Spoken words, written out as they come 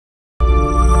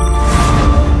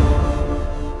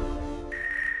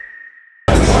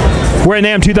We're at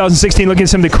NAMM 2016 looking at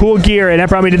some of the cool gear, and that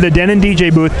brought me to the Denon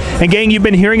DJ booth. And gang, you've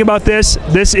been hearing about this.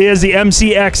 This is the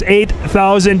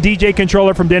MCX8000 DJ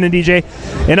controller from Denon DJ.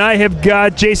 And I have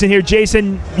got Jason here.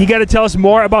 Jason, you got to tell us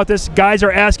more about this. Guys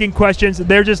are asking questions.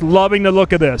 They're just loving the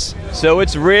look of this. So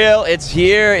it's real, it's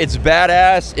here, it's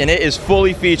badass, and it is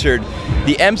fully featured.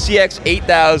 The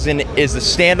MCX8000 is the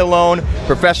standalone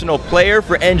professional player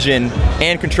for engine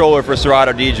and controller for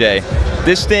Serato DJ.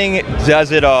 This thing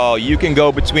does it all. You can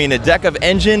go between a deck of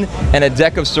engine and a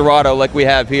deck of Serato like we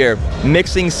have here,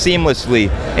 mixing seamlessly.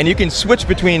 And you can switch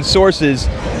between sources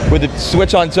with the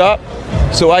switch on top.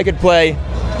 So I could play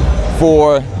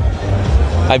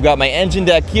I've got my engine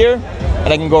deck here,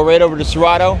 and I can go right over to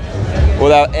Serato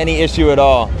without any issue at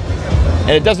all. And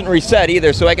it doesn't reset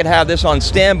either, so I can have this on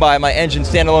standby, my engine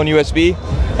standalone USB,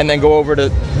 and then go over to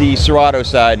the Serato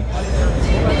side.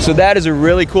 So that is a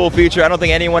really cool feature. I don't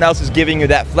think anyone else is giving you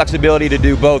that flexibility to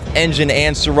do both engine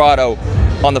and Serato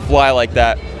on the fly like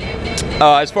that.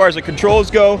 As far as the controls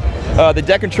go, the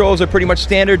deck controls are pretty much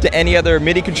standard to any other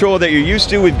MIDI controller that you're used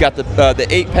to. We've got the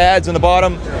 8 pads on the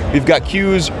bottom. We've got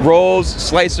cues, rolls,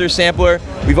 slicer, sampler.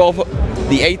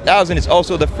 The 8000 is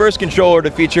also the first controller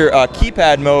to feature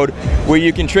keypad mode, where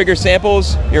you can trigger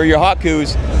samples or your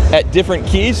haikus at different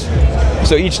keys.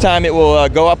 So each time it will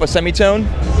go up a semitone,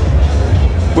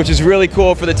 which is really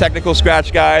cool for the technical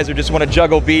scratch guys or just want to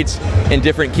juggle beats in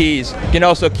different keys. You can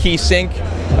also key sync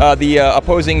the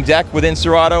opposing deck within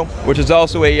Serato, which is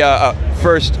also a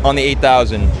first on the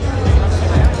 8000.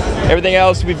 Everything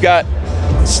else, we've got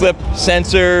slip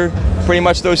sensor, pretty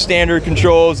much those standard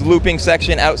controls, looping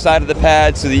section outside of the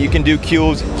pad so that you can do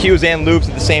cues and loops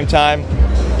at the same time.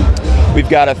 We've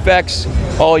got effects,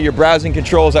 all your browsing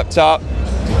controls up top.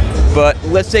 But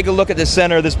let's take a look at the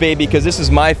center of this baby, because this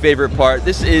is my favorite part.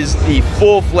 This is the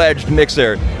full-fledged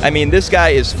mixer. I mean, this guy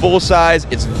is full size.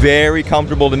 It's very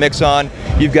comfortable to mix on.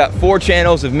 You've got 4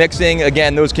 channels of mixing.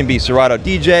 Again, those can be Serato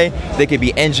DJ. They could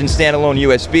be engine standalone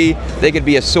USB. They could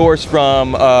be a source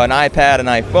from an iPad, an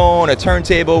iPhone, a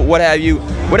turntable, what have you.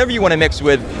 Whatever you want to mix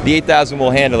with, the 8000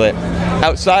 will handle it.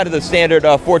 Outside of the standard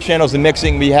 4 channels of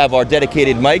mixing, we have our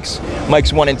dedicated mics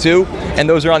 1 and 2, and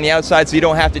those are on the outside, so you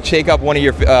don't have to shake up one of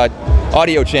your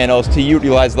audio channels to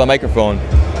utilize the microphone.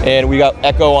 And we got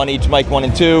echo on each mic 1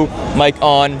 and 2, mic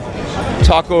on,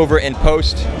 talk over and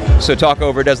post. So talk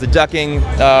over does the ducking,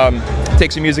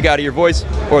 takes the music out of your voice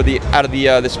or out of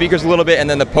the speakers a little bit, and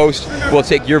then the post will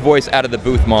take your voice out of the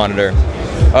booth monitor.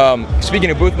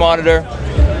 Speaking of booth monitor,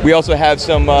 we also have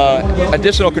some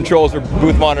additional controls for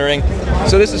booth monitoring.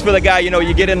 So this is for the guy, you know,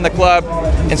 you get in the club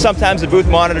and sometimes the booth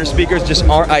monitor speakers just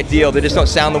aren't ideal. They just don't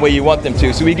sound the way you want them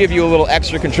to. So we give you a little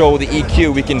extra control with the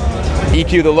EQ. We can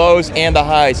EQ the lows and the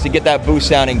highs to get that booth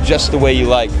sounding just the way you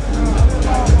like.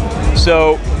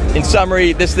 So in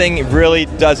summary, this thing really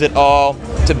does it all.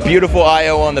 It's a beautiful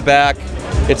I/O on the back.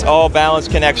 It's all balanced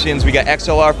connections. We got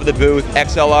XLR for the booth,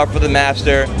 XLR for the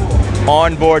master,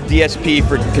 onboard DSP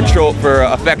for control, for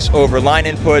effects over line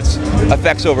inputs,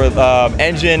 effects over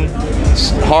engine,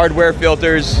 hardware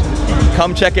filters.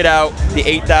 Come check it out. The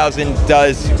 8000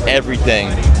 does everything.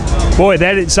 Boy,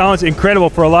 that sounds incredible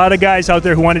for a lot of guys out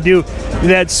there who want to do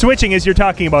that switching as you're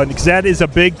talking about, because that is a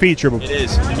big feature. It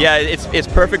is. Yeah, it's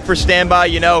perfect for standby.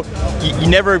 You know, you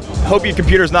never hope your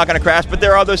computer's not going to crash, but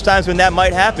there are those times when that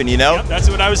might happen, you know? Yep, that's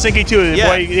what I was thinking too. Yeah.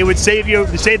 Boy, it would save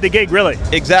the gig, really.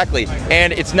 Exactly.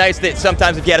 And it's nice that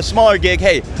sometimes if you had a smaller gig,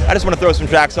 hey, I just want to throw some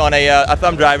tracks on a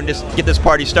thumb drive and just get this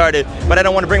party started, but I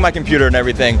don't want to bring my computer and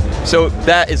everything. So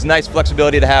that is nice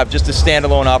flexibility to have, just a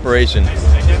standalone operation.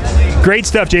 Great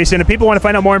stuff, Jason. If people want to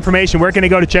find out more information, where can they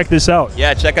go to check this out?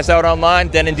 Yeah, check us out online,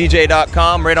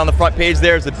 denondj.com. Right on the front page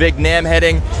there is the big NAMM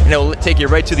heading, and it will take you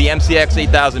right to the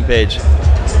MCX8000 page.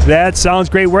 That sounds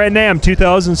great. We're at NAMM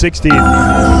 2016.